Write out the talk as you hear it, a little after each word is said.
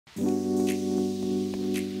A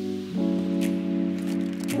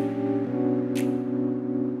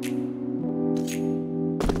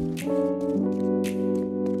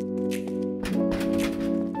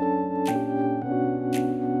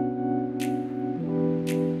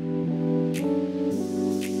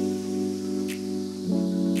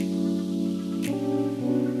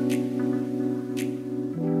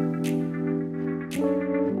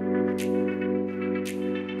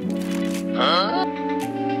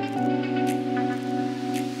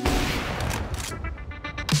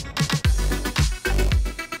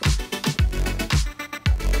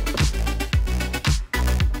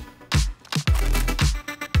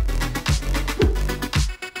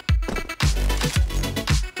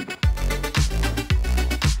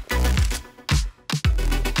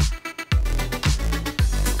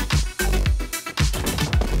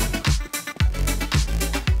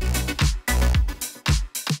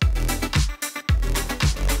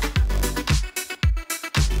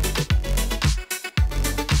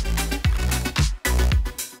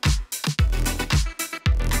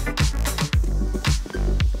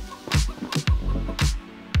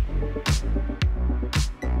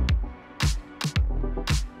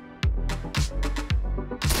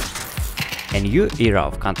new era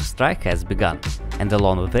of Counter-Strike has begun, and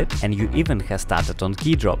along with it, a new event has started on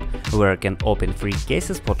Keydrop, where you can open free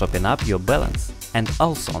cases for topping up your balance. And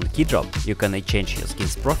also on Keydrop you can exchange your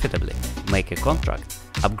skins profitably, make a contract,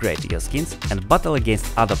 upgrade your skins and battle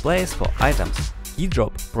against other players for items.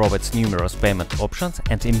 Keydrop provides numerous payment options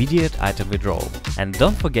and immediate item withdrawal. And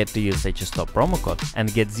don't forget to use CS2 promo code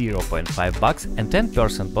and get 0.5 bucks and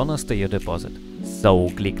 10% bonus to your deposit. So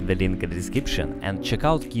click the link in the description and check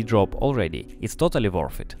out Keydrop already, it's totally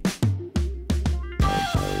worth it.